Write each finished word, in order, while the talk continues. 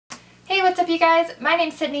Hey, what's up you guys? My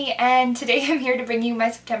name's Sydney and today I'm here to bring you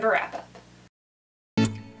my September wrap-up.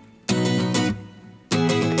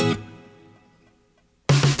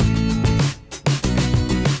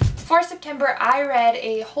 For September, I read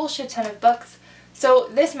a whole shit ton of books, so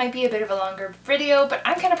this might be a bit of a longer video, but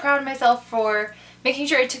I'm kind of proud of myself for making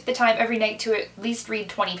sure I took the time every night to at least read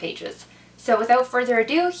 20 pages. So without further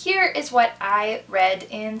ado, here is what I read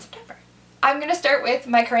in September. I'm going to start with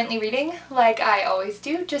my currently reading, like I always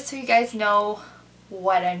do, just so you guys know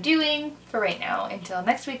what I'm doing for right now until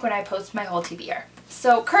next week when I post my whole TBR.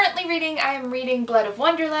 So currently reading, I am reading Blood of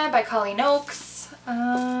Wonderland by Colleen Oakes.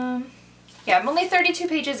 Yeah, I'm only 32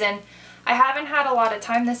 pages in. I haven't had a lot of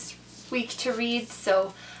time this week to read,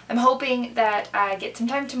 so I'm hoping that I get some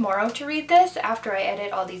time tomorrow to read this after I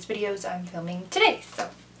edit all these videos I'm filming today, so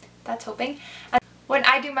that's hoping. When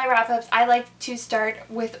I do my wrap-ups, I like to start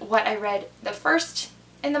with what I read the first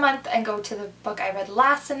in the month and go to the book I read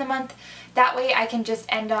last in the month. That way I can just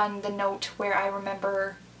end on the note where I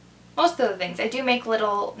remember most of the things. I do make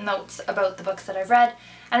little notes about the books that I've read,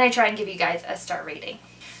 and I try and give you guys a star rating.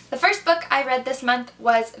 The first book I read this month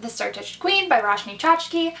was The Star-Touched Queen by Roshni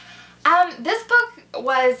Chachki. This book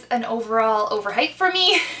was an overall overhype for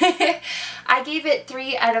me. I gave it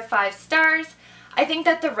 3 out of 5 stars. I think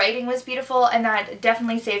that the writing was beautiful and that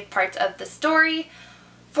definitely saved parts of the story.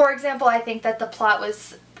 For example, I think that the plot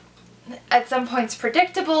was at some points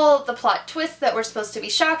predictable. The plot twists that were supposed to be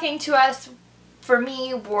shocking to us, for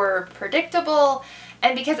me, were predictable.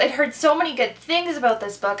 And because I'd heard so many good things about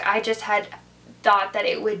this book, I just had thought that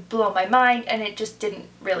it would blow my mind, and it just didn't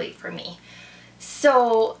really for me.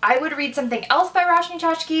 So I would read something else by Roshni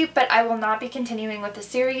Chachki, but I will not be continuing with the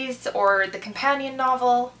series or the companion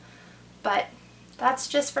novel. But that's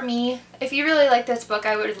just for me. If you really like this book,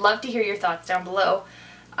 I would love to hear your thoughts down below.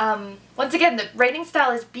 Once again, the writing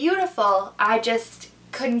style is beautiful. I just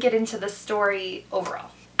couldn't get into the story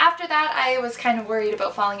overall. After that, I was kind of worried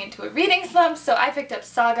about falling into a reading slump, so I picked up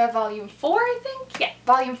Saga Volume 4, I think? Yeah,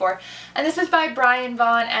 Volume 4. And this is by Brian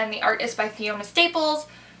Vaughan, and the art is by Fiona Staples.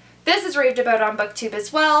 This is raved about on BookTube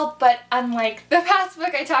as well, but unlike the past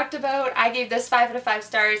book I talked about, I gave this 5 out of 5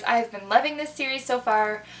 stars. I've been loving this series so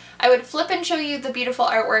far. I would flip and show you the beautiful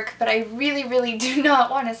artwork, but I really do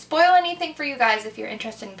not want to spoil anything for you guys if you're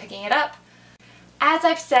interested in picking it up. As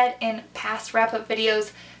I've said in past wrap-up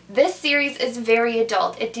videos, this series is very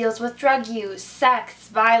adult. It deals with drug use, sex,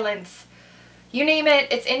 violence, you name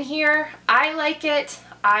it, it's in here. I like it.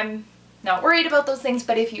 I'm not worried about those things,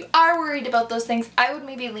 but if you are worried about those things, I would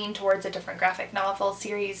maybe lean towards a different graphic novel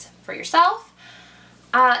series for yourself.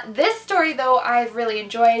 This story, though, I've really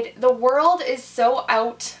enjoyed. The world is so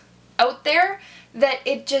out there that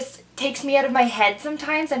it just takes me out of my head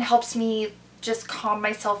sometimes and helps me just calm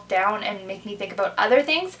myself down and make me think about other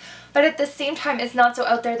things, but at the same time it's not so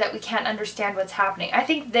out there that we can't understand what's happening. I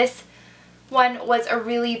think this one was a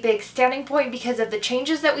really big standing point because of the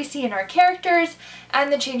changes that we see in our characters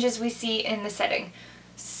and the changes we see in the setting.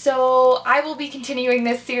 So I will be continuing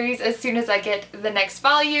this series as soon as I get the next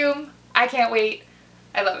volume. I can't wait.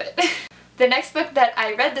 I love it. The next book that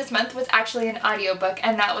I read this month was actually an audiobook,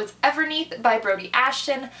 and that was Everneath by Brody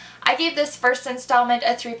Ashton. I gave this first installment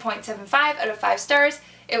a 3.75 out of 5 stars.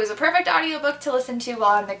 It was a perfect audiobook to listen to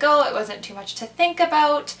while on the go. It wasn't too much to think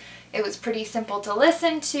about. It was pretty simple to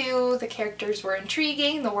listen to. The characters were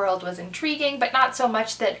intriguing. The world was intriguing, but not so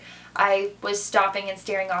much that I was stopping and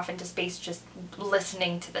staring off into space just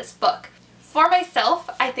listening to this book. For myself,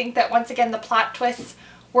 I think that once again the plot twists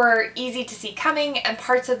were easy to see coming, and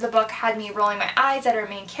parts of the book had me rolling my eyes at our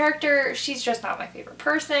main character. She's just not my favorite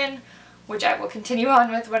person, which I will continue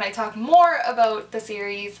on with when I talk more about the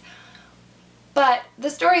series. But the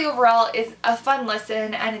story overall is a fun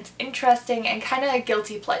listen, and it's interesting and kind of a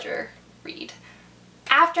guilty pleasure read.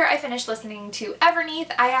 After I finished listening to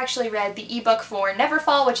Everneath, I actually read the ebook for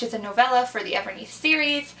Neverfall, which is a novella for the Everneath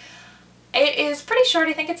series. It is pretty short.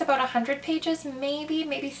 I think it's about 100 pages,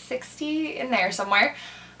 maybe 60 in there somewhere.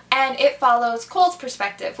 And it follows Cole's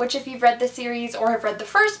perspective, which if you've read the series or have read the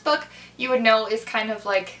first book, you would know is kind of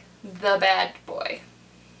like the bad boy.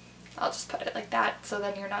 I'll just put it like that so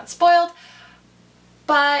then you're not spoiled.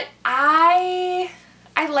 But I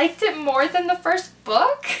liked it more than the first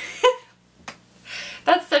book.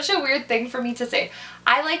 That's such a weird thing for me to say.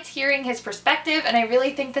 I liked hearing his perspective, and I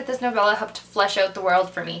really think that this novella helped flesh out the world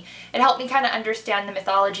for me. It helped me kind of understand the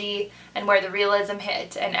mythology and where the realism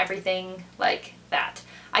hit and everything like that.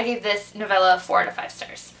 I gave this novella 4 out of 5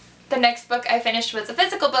 stars. The next book I finished was a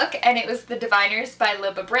physical book, and it was The Diviners by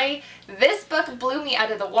Libba Bray. This book blew me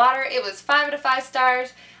out of the water. It was 5 out of 5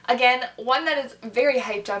 stars. Again, one that is very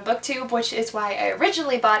hyped on BookTube, which is why I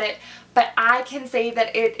originally bought it, but I can say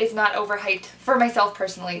that it is not overhyped for myself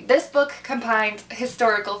personally. This book combines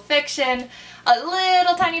historical fiction, a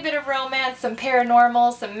little tiny bit of romance, some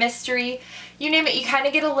paranormal, some mystery, you name it, you kind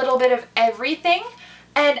of get a little bit of everything.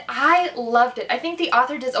 And I loved it. I think the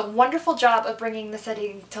author does a wonderful job of bringing the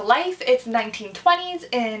setting to life. It's 1920s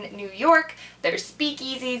in New York. There's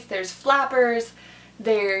speakeasies, there's flappers,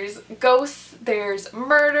 there's ghosts, there's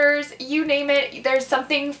murders, you name it. There's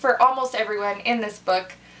something for almost everyone in this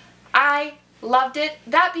book. I loved it.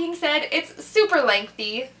 That being said, it's super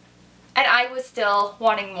lengthy and I was still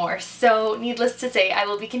wanting more. So needless to say, I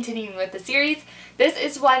will be continuing with the series. This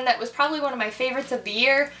is one that was probably one of my favorites of the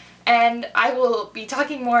year, and I will be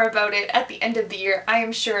talking more about it at the end of the year, I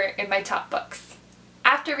am sure, in my top books.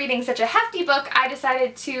 After reading such a hefty book, I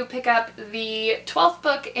decided to pick up the 12th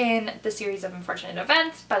book in the series of Unfortunate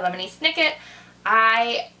Events by Lemony Snicket.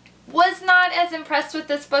 I was not as impressed with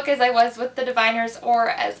this book as I was with The Diviners or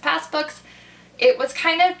as past books. It was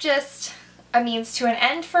kind of just a means to an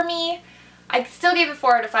end for me. I still gave it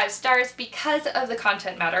 4 out of 5 stars because of the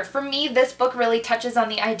content matter. For me, this book really touches on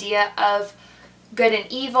the idea of good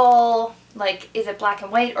and evil, like is it black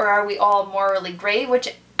and white or are we all morally gray,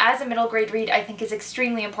 which as a middle grade read I think is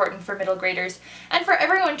extremely important for middle graders and for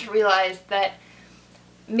everyone to realize that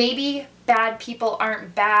maybe bad people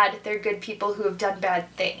aren't bad, they're good people who have done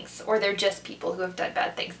bad things, or they're just people who have done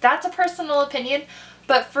bad things. That's a personal opinion,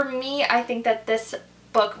 but for me I think that this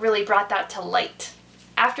book really brought that to light.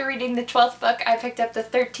 After reading the 12th book, I picked up the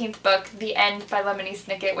 13th book, The End by Lemony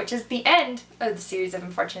Snicket, which is the end of the series of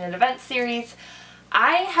Unfortunate Events series.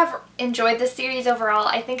 I have enjoyed this series overall.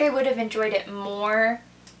 I think I would have enjoyed it more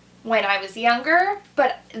when I was younger,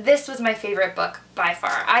 but this was my favorite book by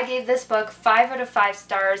far. I gave this book 5 out of 5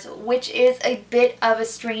 stars, which is a bit of a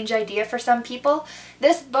strange idea for some people.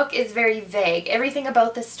 This book is very vague. Everything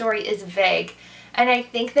about this story is vague. And I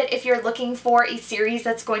think that if you're looking for a series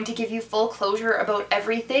that's going to give you full closure about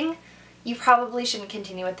everything, you probably shouldn't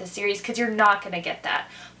continue with this series because you're not going to get that.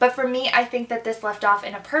 But for me, I think that this left off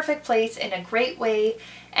in a perfect place, in a great way,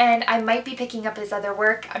 and I might be picking up his other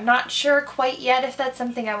work. I'm not sure quite yet if that's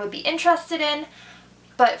something I would be interested in,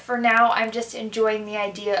 but for now I'm just enjoying the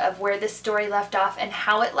idea of where this story left off and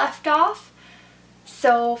how it left off.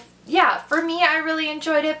 So yeah, for me I really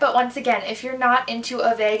enjoyed it, but once again, if you're not into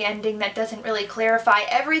a vague ending that doesn't really clarify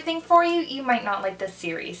everything for you, you might not like this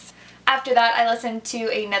series. After that, I listened to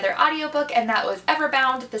another audiobook, and that was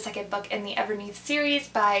Everbound, the second book in the Everneath series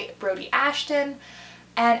by Brody Ashton.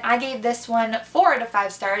 And I gave this one 4 out of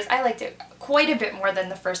 5 stars. I liked it quite a bit more than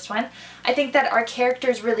the first one. I think that our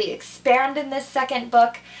characters really expand in this second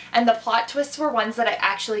book, and the plot twists were ones that I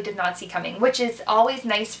actually did not see coming, which is always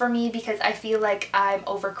nice for me because I feel like I'm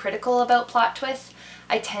overcritical about plot twists.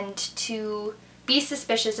 I tend to be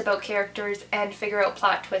suspicious about characters and figure out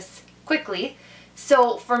plot twists quickly.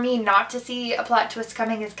 So for me not to see a plot twist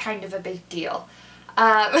coming is kind of a big deal.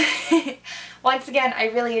 Once again, I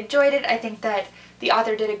really enjoyed it. I think that the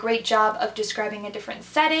author did a great job of describing a different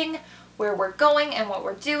setting, where we're going and what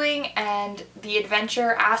we're doing, and the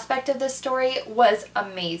adventure aspect of this story was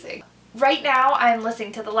amazing. Right now I'm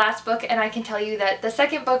listening to the last book, and I can tell you that the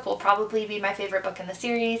second book will probably be my favorite book in the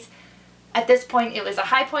series. At this point it was a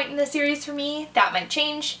high point in the series for me. That might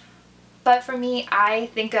change. But for me,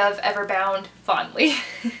 I think of Everbound fondly.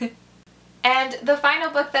 And the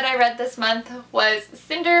final book that I read this month was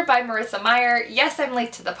Cinder by Marissa Meyer. Yes, I'm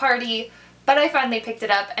late to the party, but I finally picked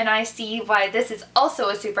it up, and I see why this is also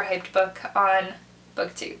a super hyped book on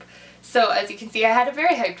BookTube. So as you can see, I had a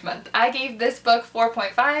very hyped month. I gave this book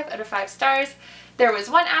 4.5 out of 5 stars. There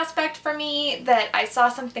was one aspect for me that I saw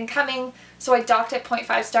something coming, so I docked it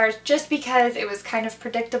 0.5 stars just because it was kind of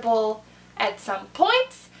predictable at some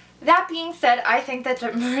points. That being said, I think that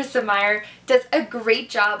Marissa Meyer does a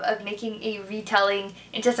great job of making a retelling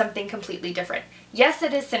into something completely different. Yes,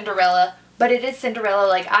 it is Cinderella, but it is Cinderella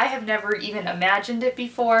like I have never even imagined it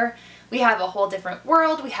before. We have a whole different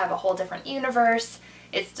world, we have a whole different universe.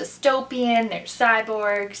 It's dystopian, there's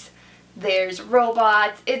cyborgs, there's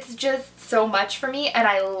robots. It's just so much for me and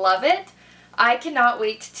I love it. I cannot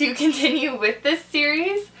wait to continue with this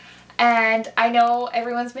series. And I know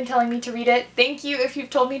everyone's been telling me to read it. Thank you if you've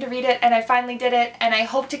told me to read it, and I finally did it, and I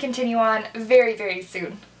hope to continue on very, very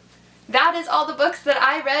soon. That is all the books that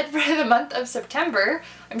I read for the month of September.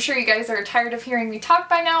 I'm sure you guys are tired of hearing me talk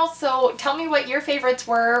by now, so tell me what your favorites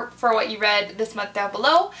were for what you read this month down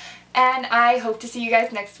below, and I hope to see you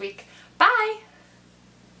guys next week. Bye!